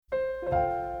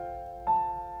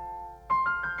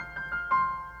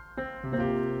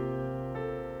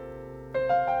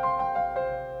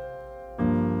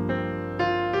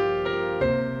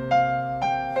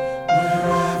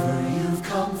Wherever you've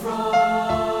come from,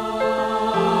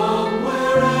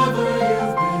 wherever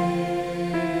you've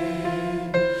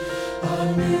been, a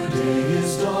new day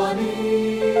is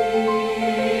dawning.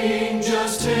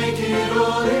 Just take it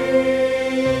all in.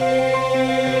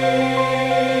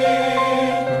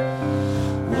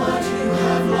 What you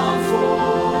have longed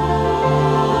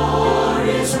for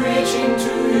is reaching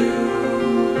to you.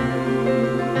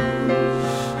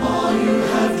 All you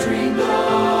have dreamed of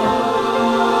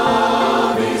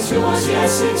is yours,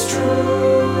 yes, it's true.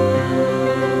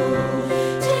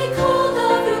 Take hold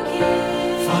of your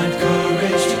gift. Find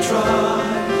courage to try.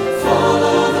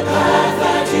 Follow the path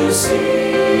that you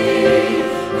see.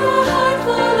 Your heart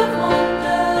full of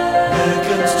wonder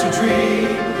Beckons to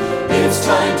dream. It's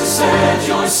time to set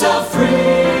yourself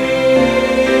free.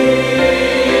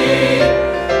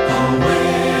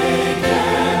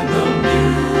 Awaken the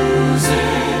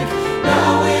music.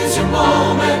 Now is your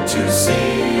moment to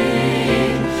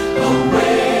sing.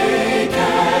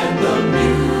 Awaken the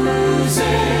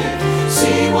music.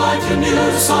 See what your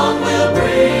new song will